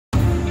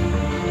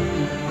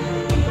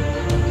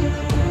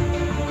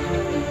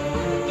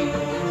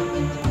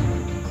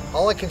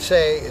All I can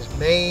say is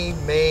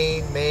Maine,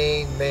 Maine,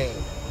 Maine,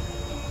 Maine.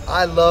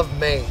 I love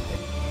Maine.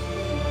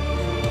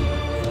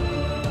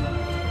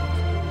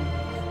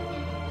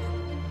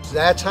 It's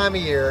that time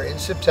of year in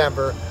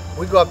September,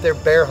 we go up there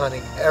bear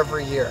hunting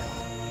every year.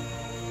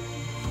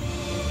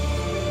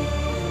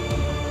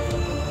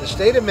 The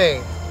state of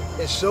Maine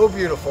is so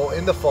beautiful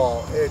in the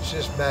fall, it's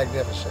just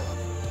magnificent.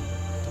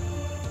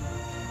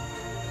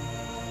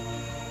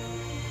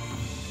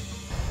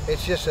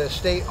 It's just a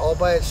state all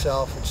by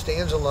itself. It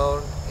stands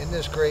alone in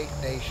this great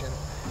nation,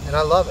 and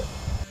I love it.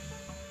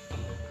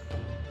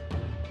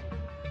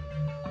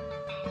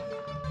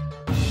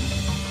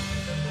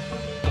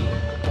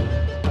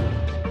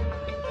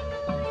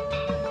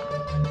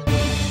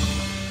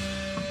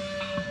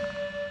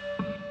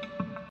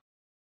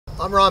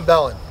 I'm Ron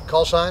Bellin,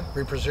 call sign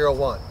Reaper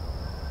 01.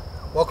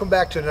 Welcome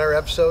back to another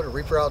episode of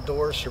Reaper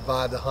Outdoors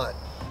Survive the Hunt.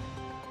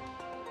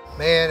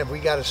 Man, have we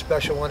got a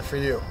special one for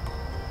you.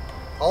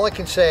 All I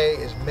can say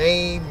is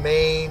Maine,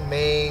 Maine,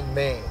 Maine,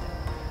 Maine.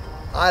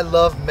 I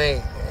love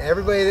Maine.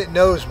 Everybody that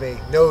knows me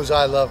knows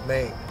I love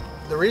Maine.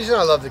 The reason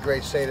I love the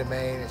great state of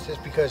Maine is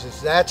just because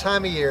it's that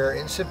time of year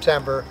in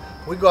September.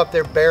 We go up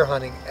there bear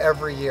hunting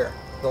every year.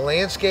 The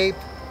landscape,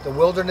 the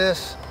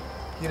wilderness,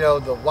 you know,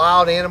 the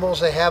wild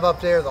animals they have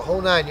up there, the whole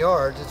 9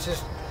 yards.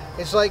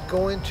 It's like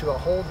going to a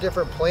whole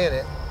different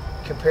planet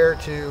compared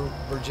to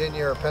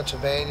Virginia or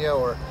Pennsylvania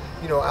or,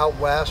 you know, out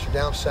west or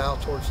down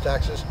south towards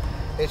Texas.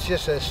 It's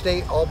just a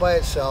state all by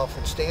itself.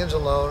 It stands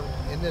alone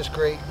in this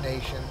great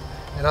nation,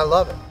 and I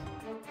love it.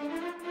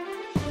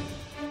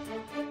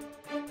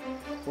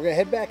 We're gonna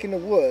head back in the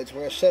woods.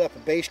 We're gonna set up a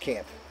base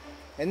camp.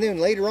 And then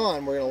later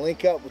on, we're gonna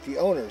link up with the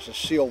owners of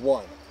Seal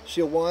One.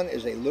 Seal One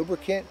is a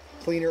lubricant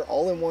cleaner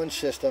all-in-one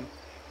system,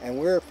 and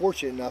we're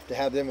fortunate enough to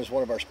have them as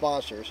one of our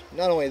sponsors.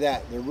 Not only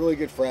that, they're really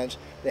good friends.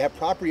 They have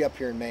property up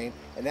here in Maine,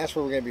 and that's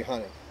where we're gonna be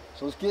hunting.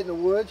 So let's get in the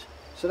woods,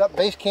 set up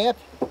base camp,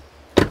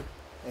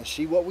 and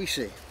see what we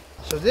see.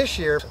 So this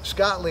year,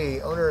 Scott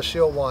Lee, owner of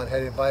Seal One,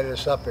 had invited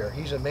us up here.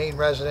 He's a Maine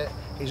resident.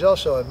 He's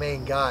also a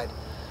Maine guide.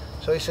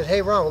 So he said,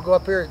 hey Ron, we'll go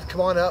up here,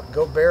 come on up,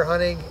 go bear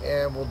hunting,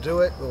 and we'll do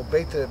it. We'll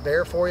bait the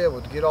bear for you.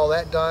 We'll get all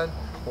that done.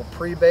 We'll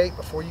pre-bait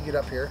before you get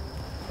up here.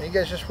 And you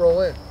guys just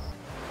roll in.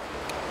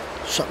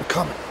 Something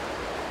coming.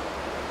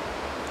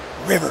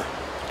 River,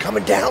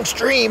 coming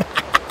downstream.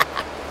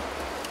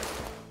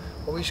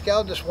 Well, we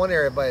scouted this one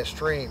area by a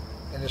stream,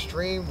 and the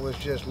stream was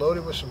just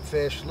loaded with some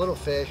fish, little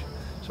fish,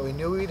 so we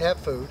knew we'd have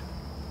food.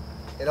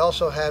 It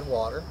also had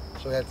water,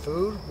 so we had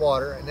food,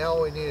 water, and now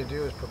all we need to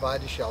do is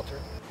provide the shelter.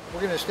 We're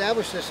going to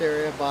establish this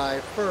area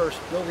by first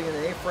building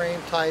an A-frame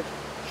type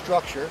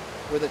structure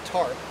with a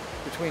tarp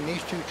between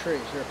these two trees.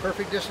 They're a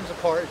perfect distance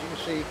apart, as you can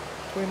see,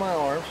 between my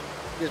arms.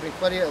 Gives me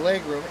plenty of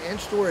leg room and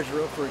storage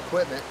room for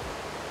equipment.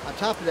 On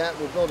top of that,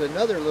 we'll build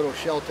another little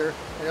shelter,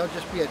 and it'll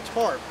just be a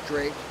tarp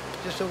draped,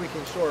 just so we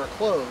can store our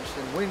clothes,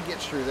 and wind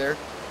gets through there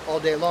all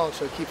day long,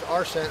 so it keeps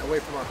our scent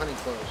away from our hunting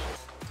clothes.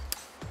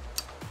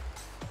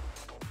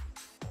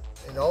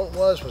 And all it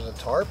was a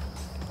tarp,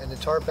 and the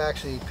tarp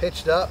actually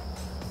pitched up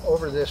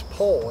over this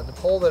pole, and the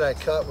pole that I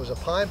cut was a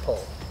pine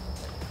pole.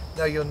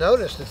 Now you'll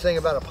notice the thing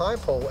about a pine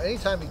pole,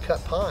 anytime you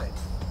cut pine,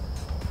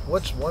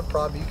 what's one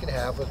problem you can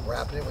have with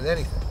wrapping it with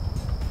anything?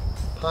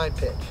 Pine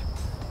pitch.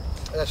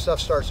 That stuff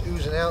starts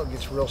oozing out and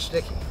gets real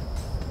sticky.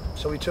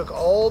 So we took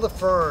all the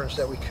ferns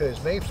that we could,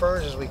 as many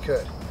ferns as we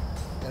could,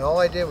 and all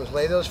I did was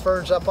lay those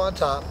ferns up on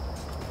top,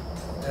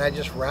 and I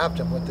just wrapped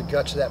them with the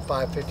guts of that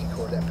 550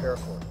 cord, that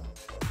paracord.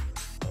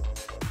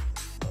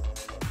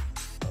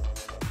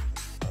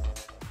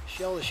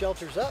 Shell the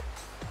shelters up,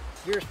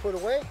 gear's put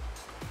away.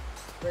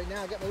 Right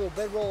now I got my little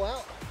bedroll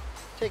out,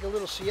 take a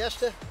little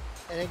siesta,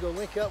 and then go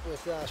link up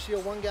with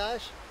Seal One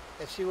guys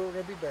and see where we're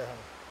going to be bear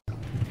hunting.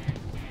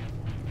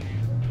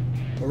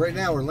 Well, right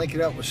now we're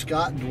linking up with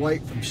Scott and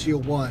Dwight from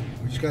Seal One.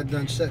 We just got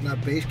done setting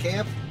up base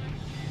camp,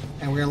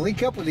 and we're going to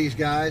link up with these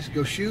guys,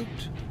 go shoot,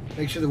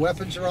 make sure the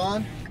weapons are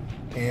on,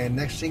 and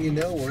next thing you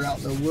know, we're out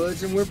in the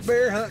woods and we're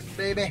bear hunting,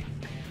 baby.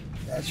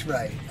 That's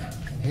right,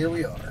 and here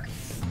we are.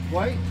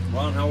 Dwight?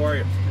 Ron, how are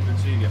you? Good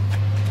seeing you.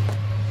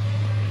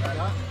 Right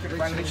on. Good to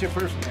meet you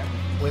first, man.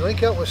 We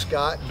link up with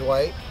Scott and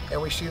Dwight,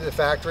 and we see the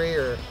factory,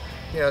 or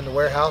you know, in the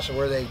warehouse, and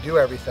where they do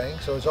everything.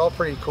 So it's all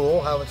pretty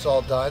cool how it's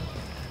all done.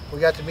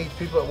 We got to meet the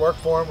people that work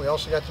for him. We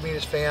also got to meet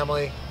his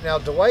family. Now,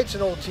 Dwight's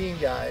an old team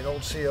guy, an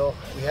old SEAL.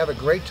 We have a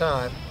great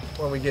time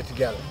when we get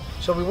together.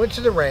 So we went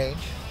to the range,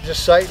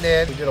 just sighting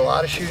in. We did a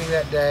lot of shooting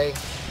that day,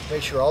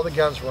 made sure all the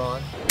guns were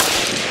on.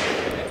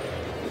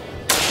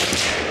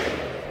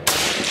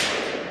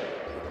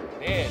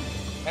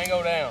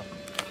 Tango down.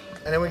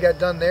 And then we got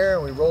done there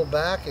and we rolled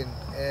back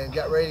and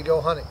got ready to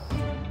go hunting.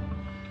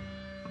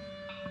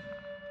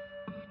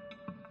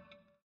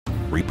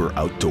 Reaper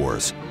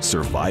Outdoors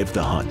Survive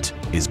the Hunt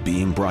is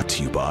being brought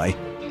to you by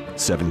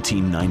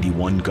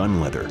 1791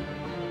 Gun Leather,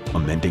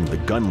 amending the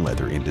gun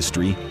leather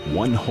industry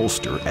one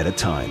holster at a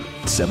time.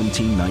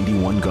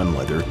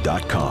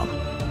 1791gunleather.com.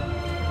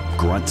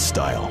 Grunt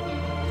Style,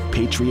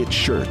 Patriot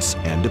Shirts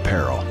and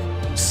Apparel.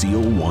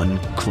 Seal One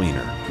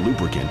Cleaner,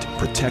 Lubricant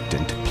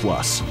Protectant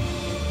Plus.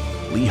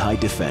 Lehigh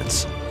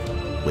Defense.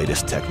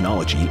 Latest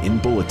technology in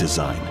bullet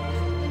design.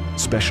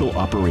 Special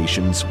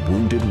Operations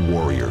Wounded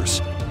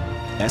Warriors.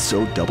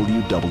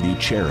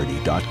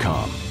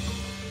 SOWWCharity.com.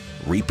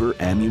 Reaper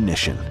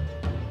Ammunition.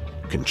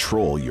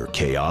 Control your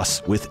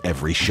chaos with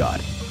every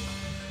shot.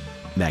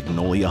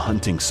 Magnolia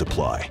Hunting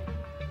Supply.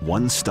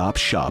 One-stop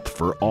shop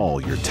for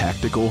all your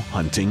tactical,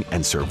 hunting,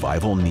 and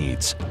survival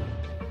needs.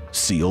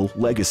 Seal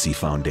Legacy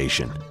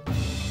Foundation.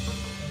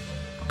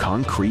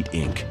 Concrete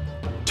Inc.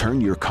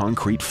 Turn your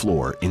concrete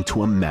floor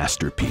into a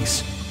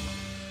masterpiece.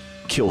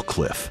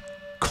 Killcliff.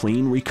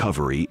 Clean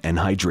recovery and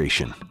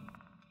hydration.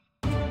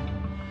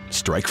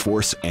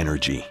 Strikeforce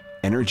Energy.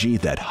 Energy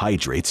that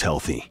hydrates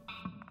healthy.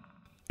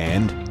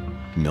 And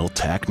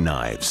Miltac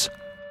Knives.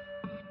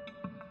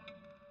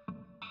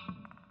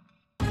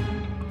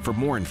 For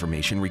more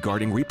information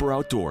regarding Reaper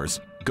Outdoors,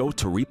 go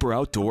to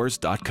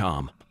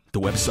reaperoutdoors.com.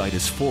 The website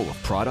is full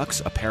of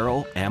products,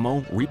 apparel,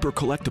 ammo, Reaper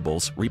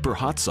collectibles, Reaper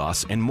hot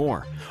sauce, and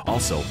more.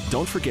 Also,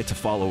 don't forget to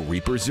follow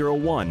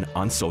Reaper01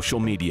 on social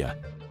media.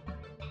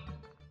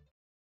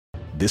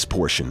 This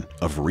portion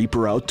of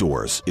Reaper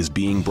Outdoors is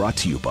being brought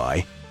to you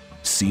by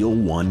Seal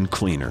One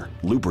Cleaner,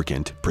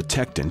 Lubricant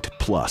Protectant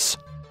Plus.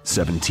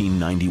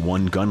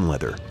 1791 gun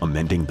leather,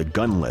 amending the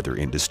gun leather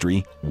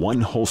industry one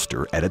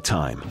holster at a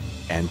time.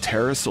 And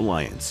Terrace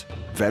Alliance,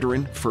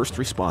 veteran, first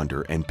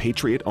responder, and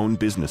patriot-owned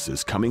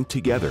businesses coming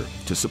together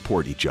to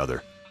support each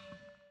other.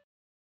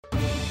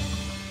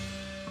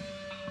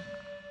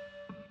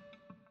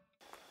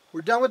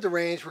 We're done with the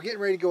range. We're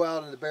getting ready to go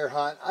out on the bear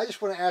hunt. I just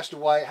want to ask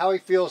Dwight how he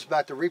feels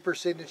about the Reaper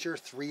Signature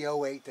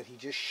 308 that he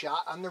just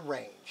shot on the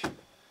range.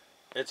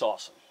 It's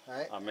awesome.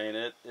 Right? I mean,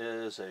 it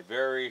is a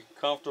very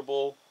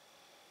comfortable,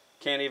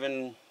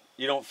 you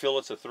don't feel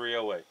it's a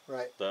 308.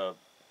 Right. The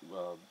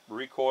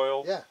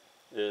recoil Yeah.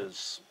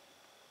 is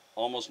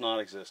almost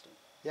non-existent.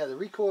 Yeah, the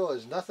recoil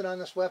is nothing on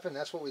this weapon.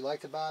 That's what we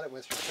liked about it.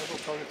 Went through several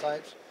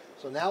prototypes.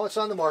 So now it's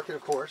on the market,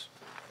 of course.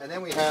 And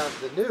then we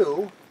have the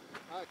new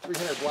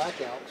 300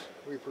 Blackout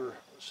Reaper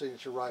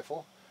Signature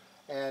Rifle.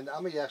 And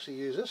I'm going to actually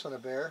use this on a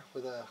bear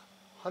with a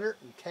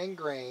 110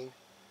 grain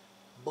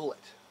bullet.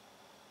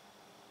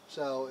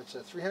 So it's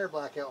a 300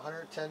 Blackout,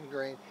 110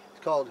 grain.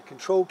 It's called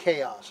Controlled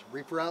Chaos,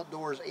 Reaper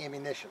Outdoors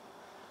Ammunition.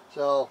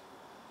 So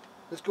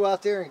let's go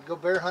out there and go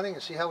bear hunting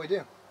and see how we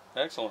do.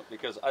 Excellent,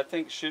 because I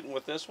think shooting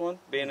with this one,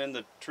 being in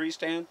the tree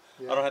stand,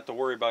 Yeah. I don't have to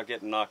worry about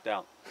getting knocked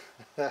out.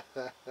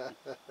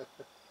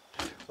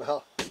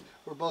 Well,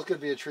 we're both going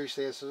to be a tree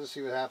stand, so let's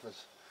see what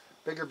happens.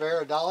 Bigger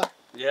bear, $1?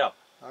 Yeah.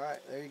 All right,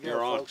 there you go,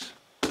 You're on. folks.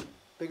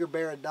 Bigger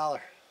bear,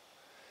 $1.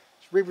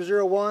 It's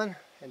Reaper 01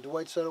 and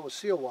Dwight Soto with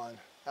Seal One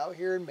out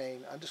here in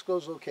Maine,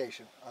 undisclosed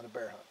location on a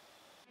bear hunt.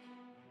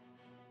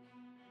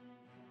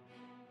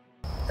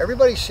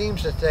 Everybody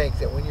seems to think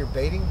that when you're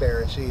baiting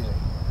bear, it's easy.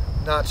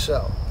 Not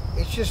so.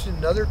 It's just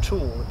another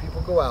tool that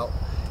people go out,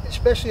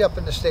 especially up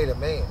in the state of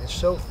Maine. It's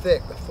so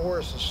thick, the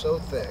forest is so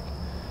thick,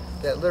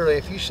 that literally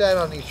if you sat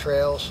on these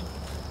trails,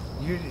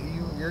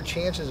 your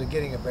chances of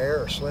getting a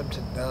bear are slim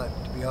to none,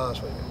 to be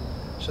honest with you.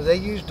 So they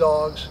use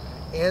dogs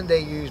and they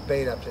use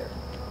bait up there.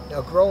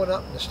 Now growing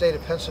up in the state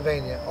of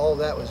Pennsylvania, all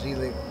that was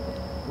illegal.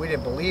 We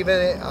didn't believe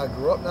in it. I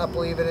grew up not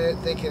believing in it,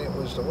 thinking it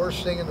was the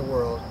worst thing in the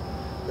world.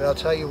 But I'll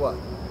tell you what,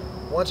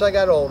 once I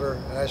got older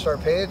and I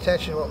started paying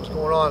attention to what was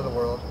going on in the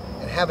world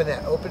and having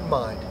that open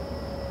mind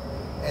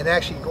and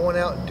actually going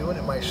out and doing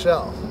it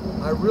myself,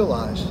 I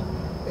realized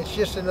it's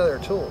just another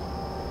tool.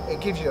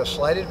 It gives you a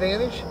slight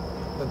advantage,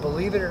 but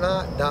believe it or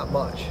not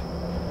much.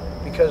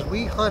 Because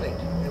we hunted,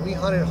 and we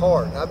hunted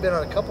hard. I've been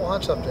on a couple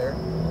hunts up there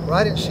where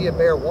I didn't see a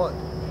bear once.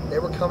 They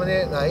were coming in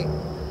at night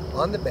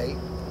on the bait,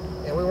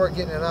 and we weren't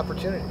getting an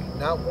opportunity,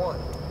 not one.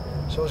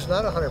 So it's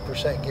not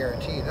 100%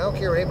 guaranteed. And I don't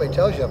care what anybody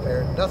tells you up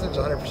there, nothing's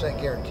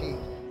 100% guaranteed.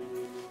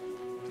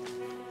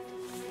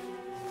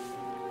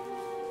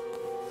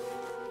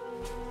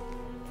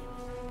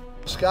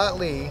 Scott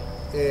Lee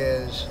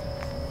is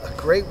a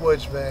great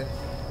woodsman.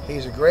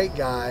 He's a great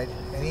guide,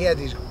 and he had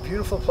these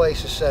beautiful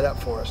places set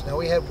up for us. Now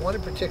we had one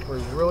in particular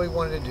we really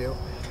wanted to do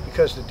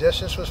because the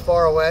distance was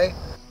far away.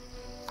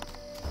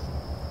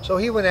 So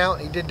he went out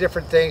and he did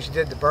different things. He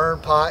did the burn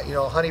pot, you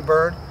know, honey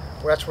burn,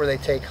 where that's where they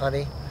take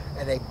honey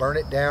and they burn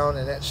it down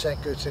and that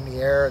scent goes in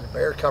the air and the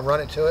bear come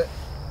running to it,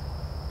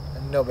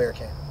 and no bear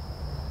came,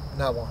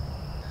 not one.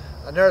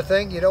 Another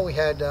thing, you know, we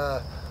had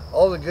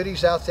all the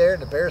goodies out there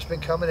and the bear's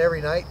been coming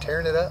every night,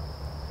 tearing it up.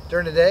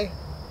 During the day,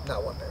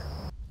 not one bear.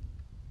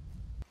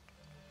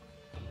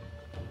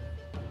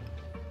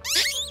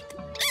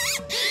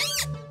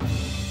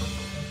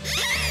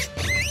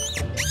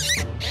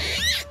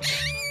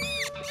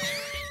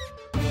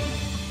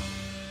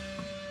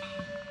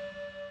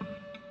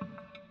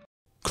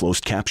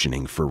 Closed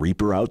captioning for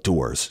Reaper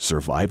Outdoors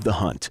Survive the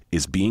Hunt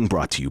is being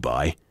brought to you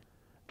by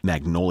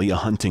Magnolia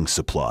Hunting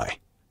Supply.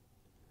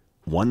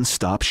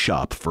 One-stop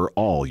shop for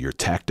all your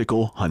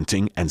tactical,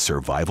 hunting, and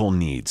survival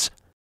needs.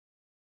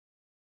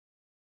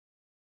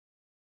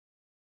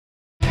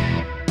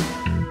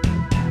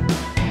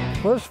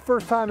 Well, this is the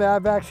first time that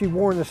I've actually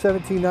worn the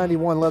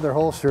 1791 leather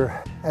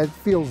holster. It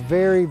feels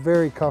very,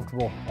 very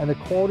comfortable, and the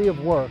quality of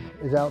work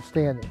is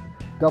outstanding.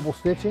 Double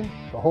stitching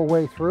the whole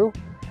way through,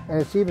 and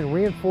it's even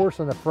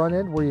reinforced on the front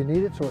end where you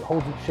need it so it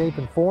holds its shape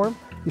and form.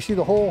 You see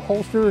the whole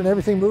holster and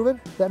everything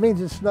moving? That means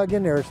it's snug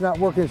in there. It's not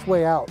working its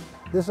way out.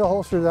 This is a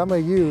holster that I'm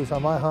going to use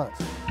on my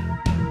hunts.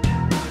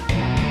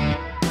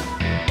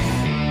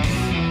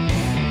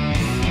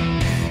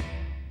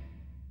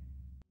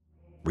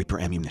 Reaper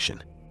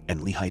Ammunition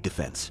and Lehigh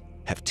Defense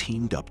have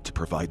teamed up to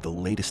provide the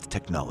latest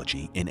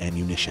technology in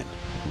ammunition.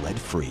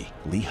 Lead-free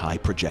Lehigh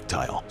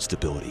projectile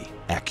stability,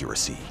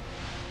 accuracy.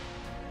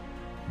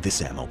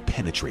 This ammo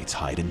penetrates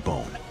hide and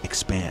bone,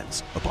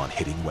 expands upon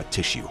hitting wet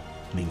tissue,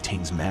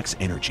 maintains max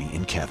energy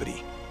in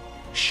cavity,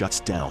 shuts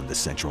down the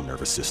central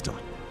nervous system,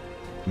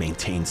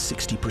 maintains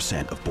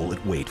 60% of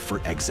bullet weight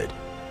for exit.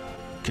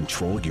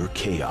 Control your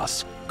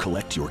chaos,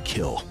 collect your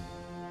kill.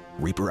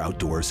 Reaper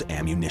Outdoors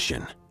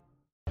Ammunition.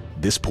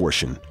 This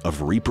portion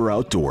of Reaper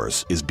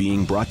Outdoors is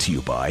being brought to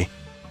you by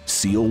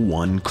Seal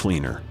 1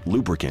 Cleaner,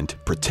 Lubricant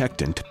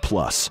Protectant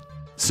Plus,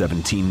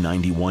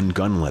 1791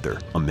 Gun Leather,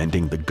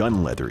 amending the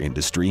gun leather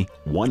industry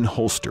one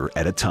holster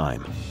at a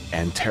time,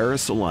 and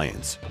Terrace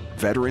Alliance,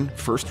 veteran,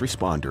 first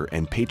responder,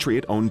 and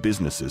Patriot-owned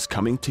businesses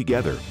coming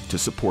together to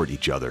support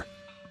each other.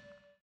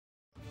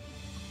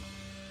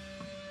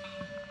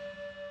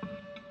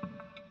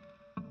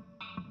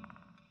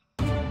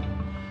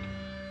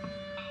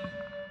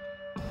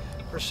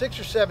 For 6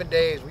 or 7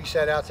 days, we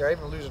sat out there,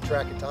 even losing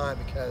track of time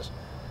because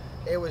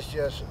it was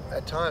just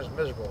at times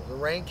miserable. The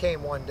rain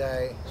came one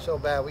day so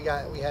bad. We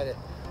had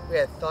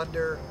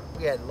thunder,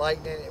 we had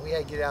lightning, and we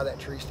had to get out of that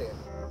tree stand.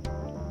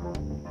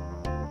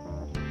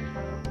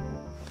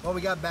 Well,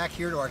 we got back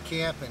here to our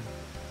camp, and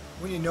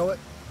when you know it,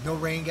 no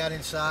rain got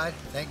inside.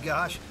 Thank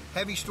gosh.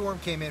 Heavy storm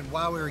came in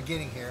while we were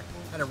getting here.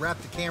 Had to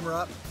wrap the camera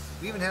up.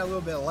 We even had a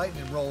little bit of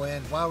lightning roll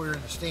in while we were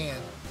in the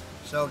stand.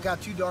 So it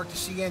got too dark to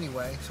see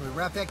anyway, so we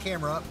wrapped that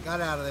camera up, got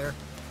out of there,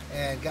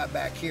 and got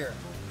back here.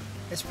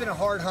 It's been a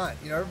hard hunt.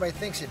 You know, everybody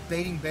thinks that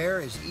baiting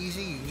bear is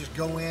easy. You just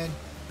go in,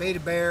 bait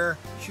a bear,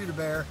 shoot a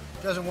bear.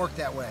 It doesn't work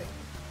that way.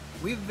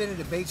 We've been at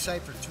a bait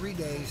site for 3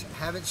 days,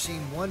 haven't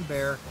seen one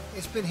bear.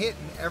 It's been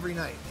hitting every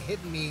night.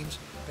 Hitting means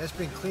that's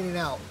been cleaning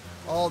out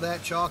all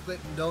that chocolate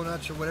and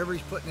donuts or whatever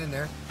he's putting in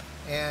there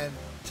and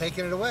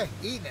taking it away,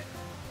 eating it.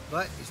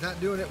 But he's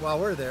not doing it while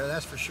we're there,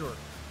 that's for sure.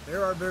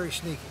 Bear are very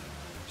sneaky.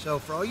 So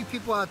for all you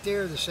people out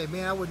there that say,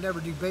 man, I would never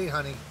do bait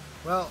hunting,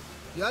 well,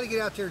 you ought to get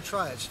out there and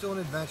try it. It's still an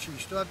adventure. You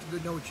still have to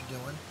go know what you're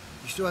doing.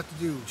 You still have to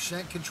do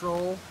scent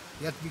control.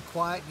 You have to be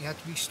quiet and you have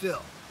to be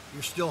still.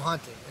 You're still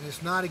hunting, and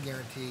it's not a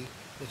guarantee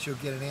that you'll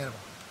get an animal.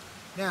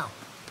 Now,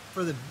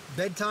 for the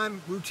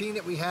bedtime routine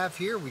that we have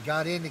here, we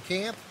got into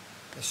camp.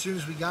 As soon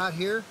as we got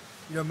here,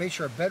 you know, made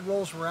sure our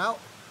bedrolls were out.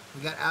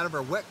 We got out of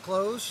our wet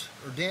clothes,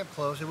 or damp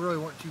clothes. They really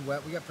weren't too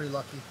wet. We got pretty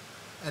lucky.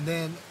 And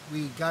then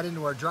we got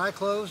into our dry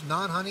clothes,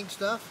 non-hunting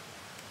stuff.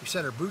 We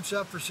set our boots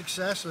up for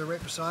success, so they're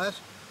right beside us.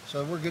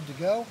 So we're good to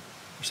go.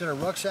 We set our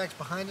rucksacks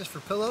behind us for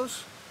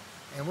pillows,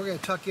 and we're gonna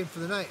tuck in for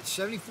the night. It's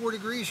 74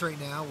 degrees right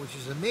now, which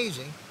is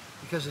amazing,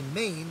 because in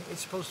Maine,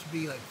 it's supposed to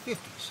be like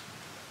 50s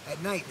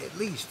at night at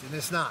least, and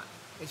it's not.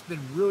 It's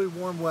been really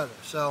warm weather.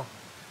 So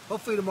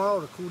hopefully tomorrow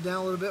it'll cool down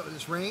a little bit with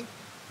this rain.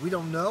 We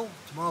don't know.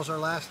 Tomorrow's our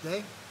last day,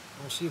 and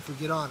we'll see if we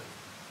get on it.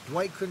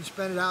 Dwight couldn't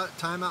spend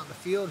time out in the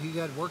field. He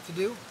had work to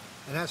do.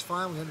 And that's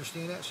fine, we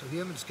understand that. So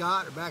him and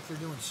Scott are back there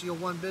doing Seal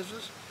 1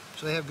 business,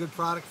 so they have good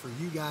product for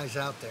you guys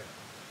out there.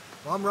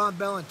 Well, I'm Ron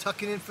Bell and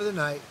tucking in for the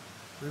night.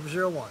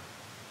 Reaper 01,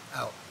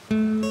 out.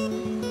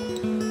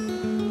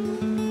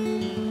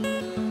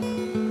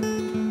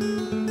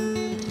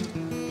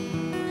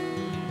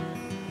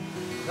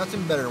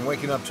 Nothing better than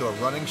waking up to a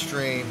running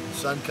stream, the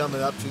sun coming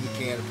up through the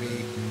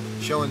canopy,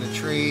 showing the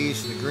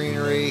trees, the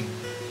greenery.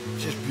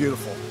 It's just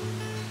beautiful.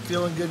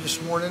 Feeling good this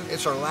morning.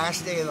 It's our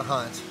last day of the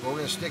hunt. We're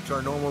going to stick to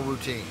our normal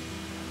routine,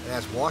 and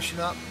that's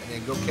washing up and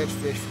then go catch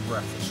fish for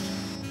breakfast.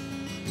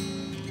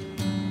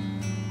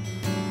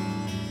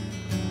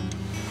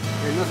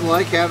 There's nothing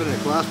like having a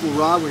glassable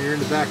rod when you're in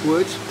the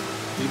backwoods.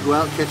 You go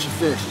out and catch a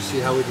fish and see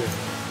how we do.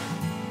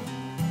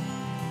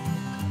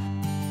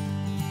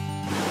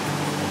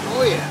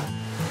 Oh yeah.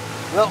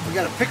 Well, we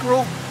got a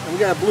pickerel and we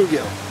got a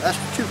bluegill. That's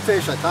the 2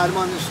 fish. I tied them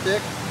on this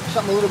stick.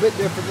 Something a little bit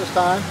different this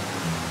time.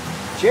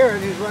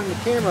 Jared, who's running the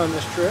camera on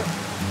this trip,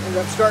 ended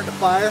up starting a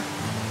fire.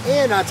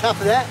 And on top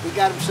of that, he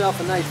got himself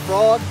a nice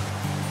frog.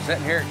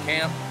 Sitting here at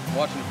camp,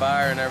 watching the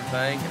fire and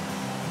everything. And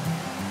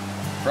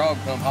frog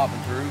come hopping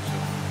through,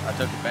 so I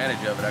took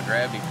advantage of it. I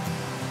grabbed him.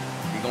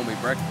 He's gonna be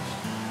breakfast.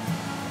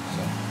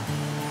 So,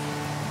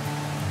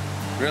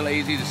 really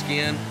easy to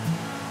skin,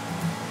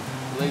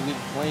 really easy to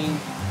clean,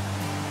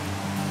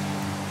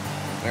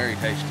 very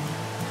tasty.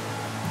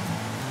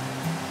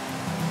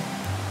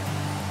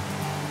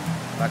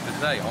 Like I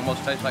say,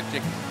 almost tastes like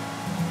chicken.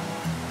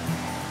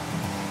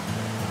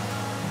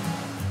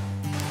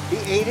 He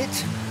ate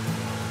it,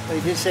 but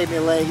he did save me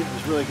a leg. It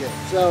was really good.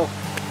 So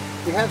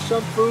we have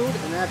some food,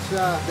 and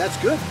that's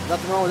good.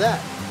 Nothing wrong with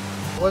that.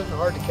 It wasn't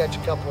hard to catch a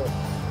couple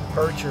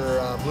perch or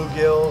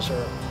bluegills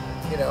or,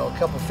 you know, a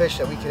couple fish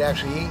that we could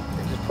actually eat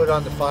and just put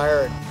on the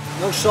fire. And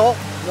no salt,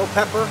 no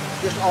pepper,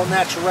 just all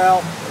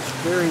natural. It's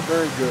very,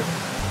 very good.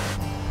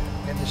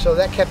 And so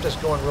that kept us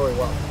going really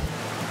well.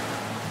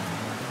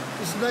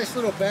 This is a nice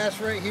little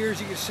bass right here.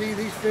 As you can see,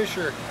 these fish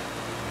are a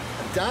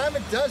dime a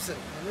dozen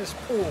in this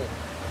pool.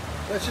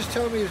 That's just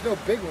telling me there's no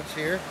big ones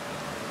here.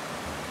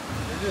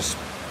 They're just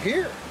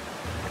here.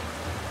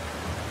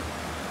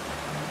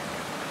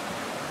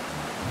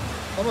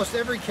 Almost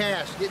every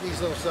cast getting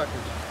these little suckers.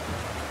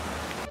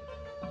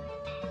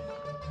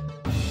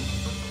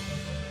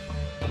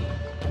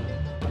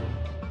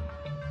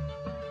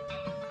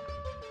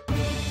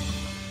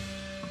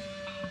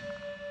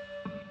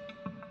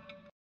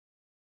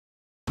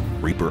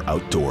 Reaper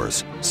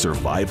Outdoors,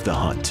 Survive the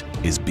Hunt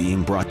is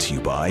being brought to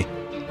you by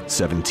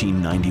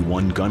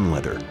 1791 Gun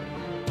Leather,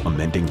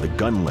 amending the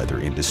gun leather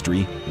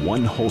industry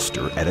one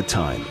holster at a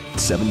time.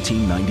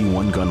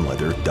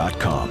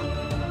 1791gunleather.com.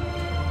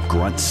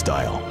 Grunt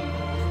Style,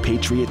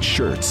 Patriot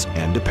Shirts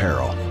and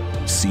Apparel.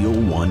 Seal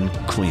 1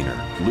 Cleaner,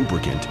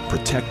 Lubricant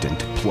Protectant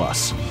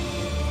Plus.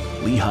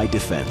 Lehigh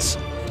Defense,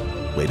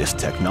 latest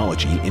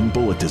technology in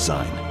bullet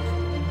design.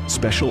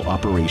 Special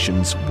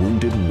Operations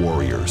Wounded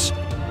Warriors.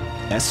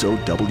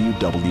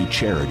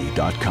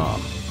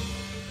 SOWWCharity.com.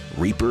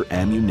 Reaper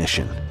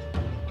Ammunition.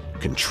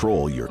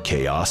 Control your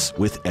chaos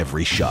with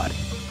every shot.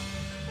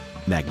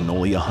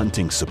 Magnolia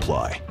Hunting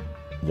Supply.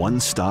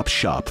 One-stop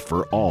shop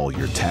for all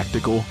your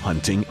tactical,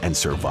 hunting, and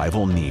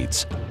survival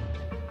needs.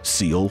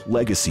 Seal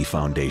Legacy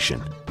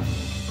Foundation.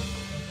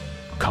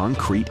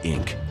 Concrete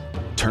Inc.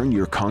 Turn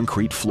your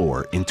concrete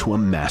floor into a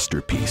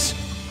masterpiece.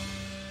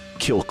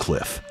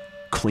 Killcliff.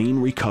 Clean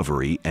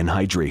recovery and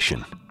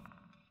hydration.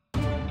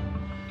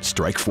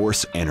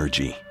 Strikeforce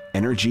Energy.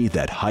 Energy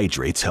that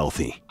hydrates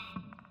healthy.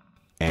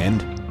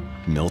 And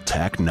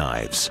Miltac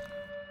Knives.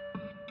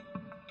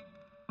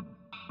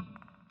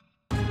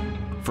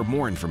 For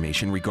more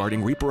information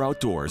regarding Reaper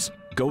Outdoors,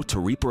 go to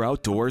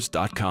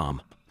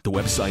reaperoutdoors.com. The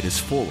website is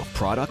full of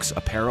products,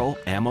 apparel,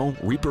 ammo,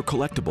 Reaper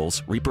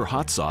collectibles, Reaper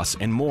hot sauce,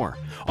 and more.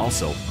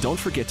 Also, don't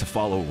forget to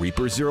follow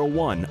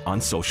Reaper01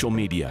 on social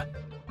media.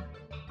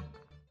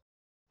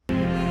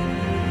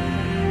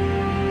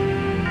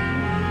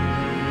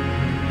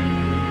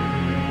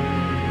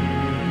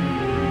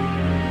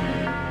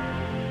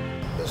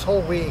 This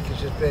whole week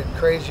has just been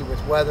crazy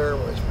with weather.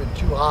 It's been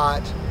too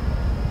hot.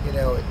 You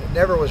know, it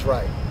never was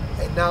right.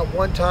 And not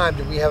one time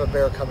did we have a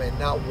bear come in,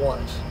 not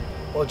once.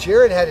 Well,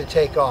 Jared had to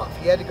take off.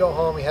 He had to go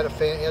home. He has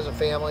a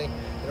family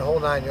and a whole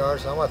 9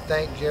 yards. And I want to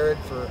thank Jared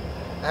for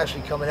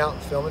actually coming out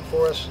and filming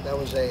for us. That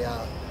was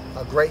a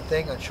great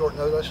thing on short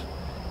notice,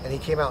 and he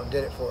came out and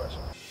did it for us.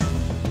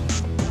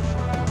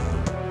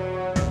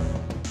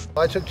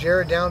 I took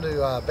Jared down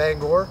to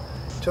Bangor,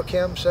 took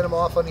him, sent him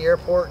off on the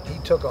airport, and he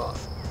took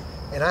off.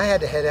 And I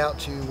had to head out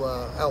to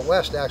out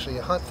west actually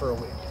to hunt for a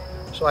week.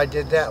 So I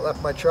did that,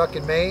 left my truck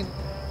in Maine,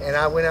 and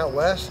I went out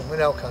west and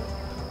went elk hunting.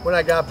 When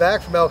I got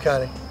back from elk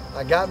hunting,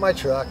 I got in my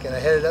truck and I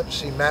headed up to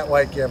see Matt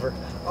Whitegiver,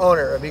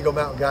 owner of Eagle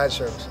Mountain Guide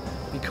Service,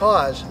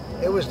 because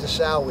it was the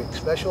SOW week,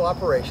 Special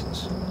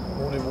Operations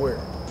Wounded Warrior.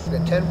 We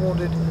got 10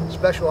 wounded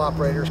special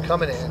operators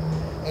coming in,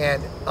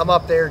 and I'm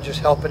up there just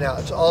helping out.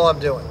 That's all I'm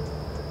doing.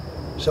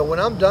 So when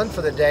I'm done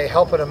for the day,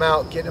 helping them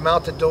out, getting them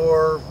out the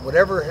door,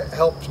 whatever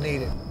help's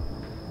needed.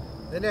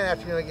 Then that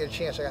afternoon I get a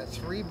chance. I got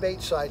 3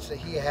 bait sites that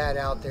he had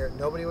out there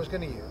nobody was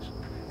going to use,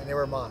 and they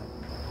were mine.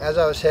 As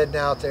I was heading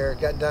out there,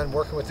 got done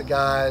working with the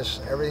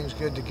guys, everything's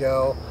good to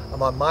go.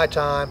 I'm on my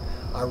time.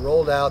 I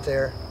rolled out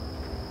there,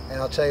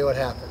 and I'll tell you what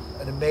happened.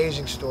 An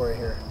amazing story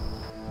here.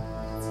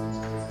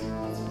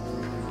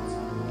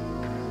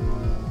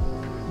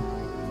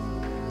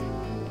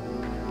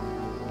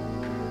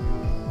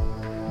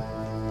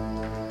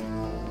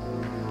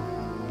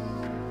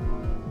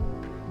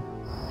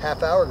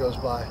 Half hour goes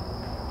by.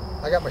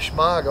 I got my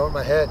schmog over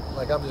my head,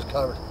 like I'm just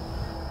covered.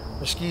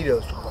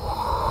 Mosquitoes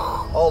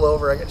all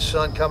over. I get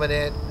sun coming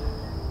in.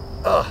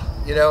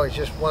 You know, it's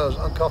just one of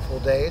those uncomfortable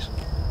days,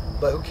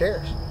 but who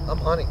cares? I'm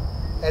hunting.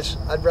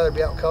 I'd rather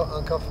be out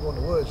uncomfortable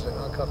in the woods than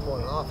uncomfortable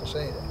in an office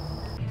any day.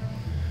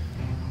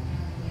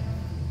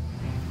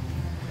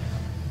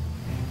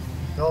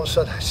 And all of a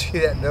sudden I see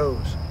that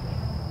nose,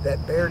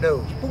 that bare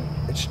nose, boom,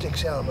 it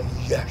sticks out. I'm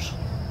like, yes.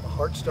 My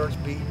heart starts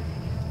beating.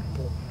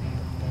 Boom.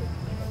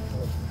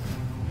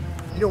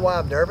 You know why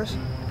I'm nervous?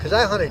 Because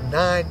I hunted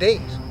 9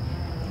 days.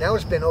 Now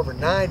it's been over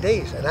 9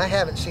 days and I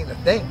haven't seen a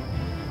thing.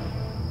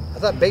 I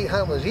thought bait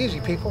hunting was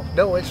easy, people.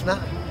 No, it's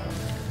not.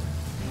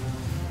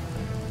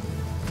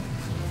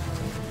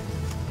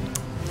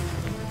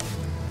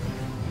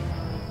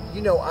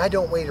 You know, I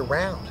don't wait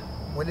around.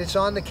 When it's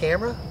on the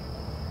camera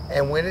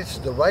and when it's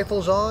the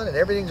rifle's on and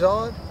everything's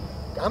on,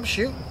 I'm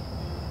shooting.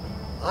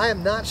 I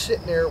am not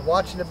sitting there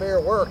watching the bear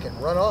work and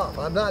run off.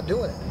 I'm not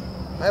doing it.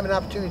 I have an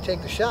opportunity to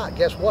take the shot.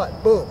 Guess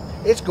what? Boom.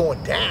 It's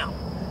going down.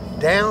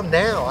 Down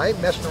now. I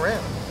ain't messing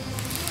around.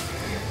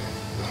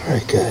 All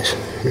right, guys,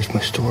 here's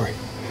my story.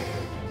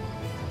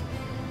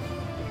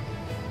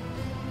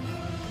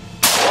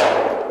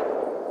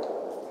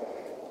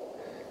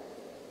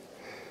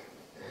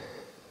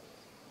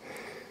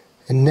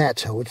 And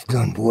that's how it's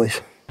done,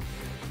 boys.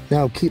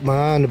 Now keep my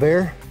eye on the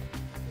bear.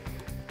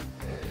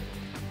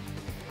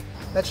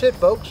 That's it,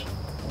 folks.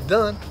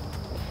 Done.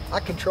 I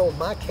controlled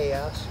my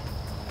chaos.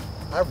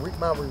 I reap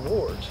my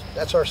rewards.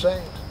 That's our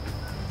saying.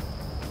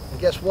 And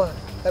guess what?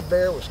 That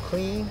bear was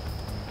clean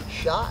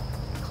shot,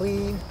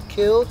 clean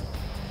killed,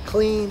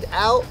 cleaned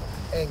out,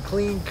 and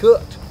clean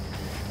cooked.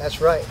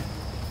 That's right.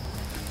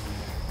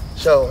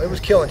 So it was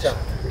killing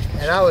time.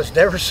 And I was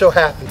never so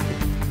happy.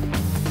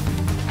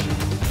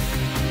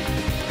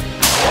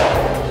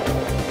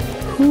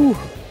 Whew.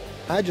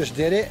 I just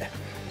did it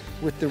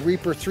with the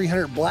Reaper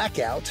 300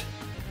 Blackout.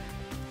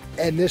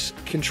 And this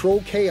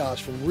controlled chaos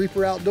from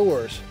Reaper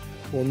Outdoors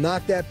will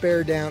knock that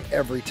bear down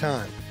every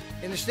time.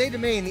 In the state of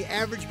Maine, the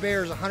average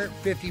bear is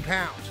 150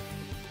 pounds.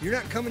 You're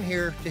not coming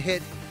here to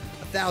hit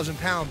a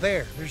 1,000-pound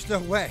bear. There's no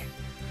way.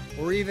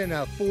 Or even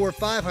a 400 or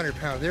 500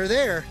 pound. They're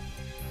there,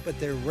 but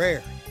they're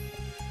rare.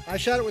 I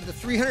shot it with the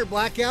 300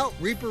 Blackout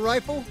Reaper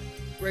rifle.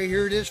 Right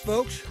here it is,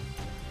 folks.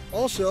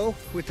 Also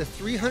with the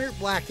 300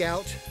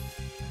 Blackout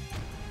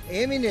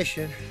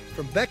ammunition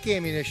from Beck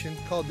Ammunition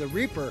called the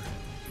Reaper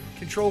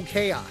Controlled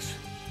Chaos.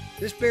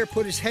 This bear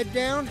put his head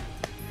down,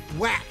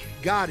 whack,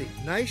 got him.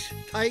 Nice,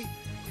 tight,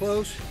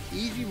 close,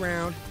 easy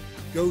round,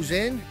 goes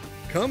in,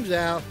 comes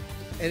out,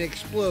 and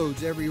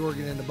explodes every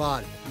organ in the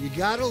body. You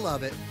gotta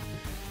love it.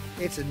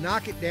 It's a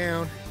knock it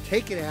down,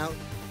 take it out,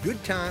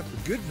 good time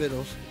for good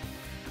vittles.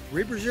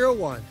 Reaper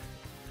 01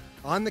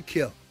 on the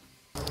kill.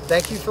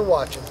 Thank you for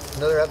watching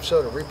another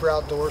episode of Reaper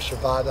Outdoors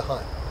Survive the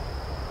Hunt.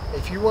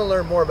 If you want to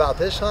learn more about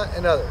this hunt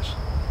and others,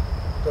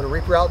 go to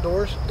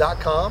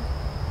reaperoutdoors.com,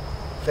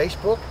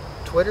 Facebook,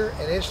 Twitter,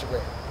 and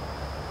Instagram.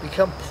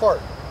 Become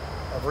part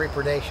of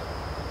Reaper Nation.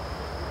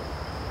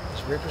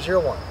 This is Reaper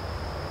 01.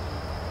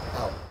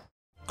 Out.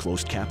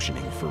 Closed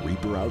captioning for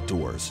Reaper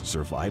Outdoors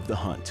Survive the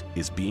Hunt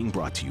is being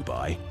brought to you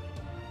by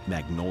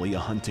Magnolia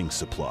Hunting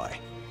Supply.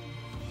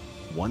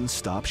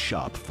 One-stop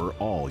shop for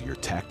all your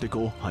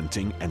tactical,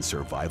 hunting, and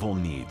survival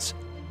needs.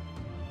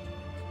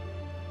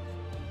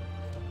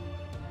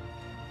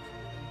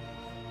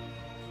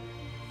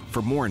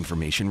 For more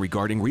information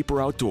regarding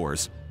Reaper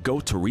Outdoors, go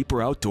to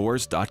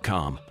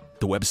reaperoutdoors.com.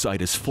 The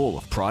website is full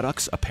of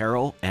products,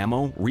 apparel,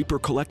 ammo, Reaper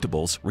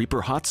collectibles,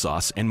 Reaper hot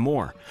sauce, and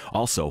more.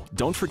 Also,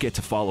 don't forget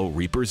to follow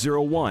Reaper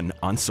 01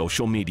 on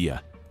social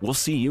media. We'll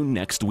see you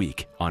next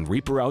week on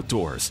Reaper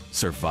Outdoors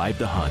Survive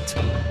the Hunt.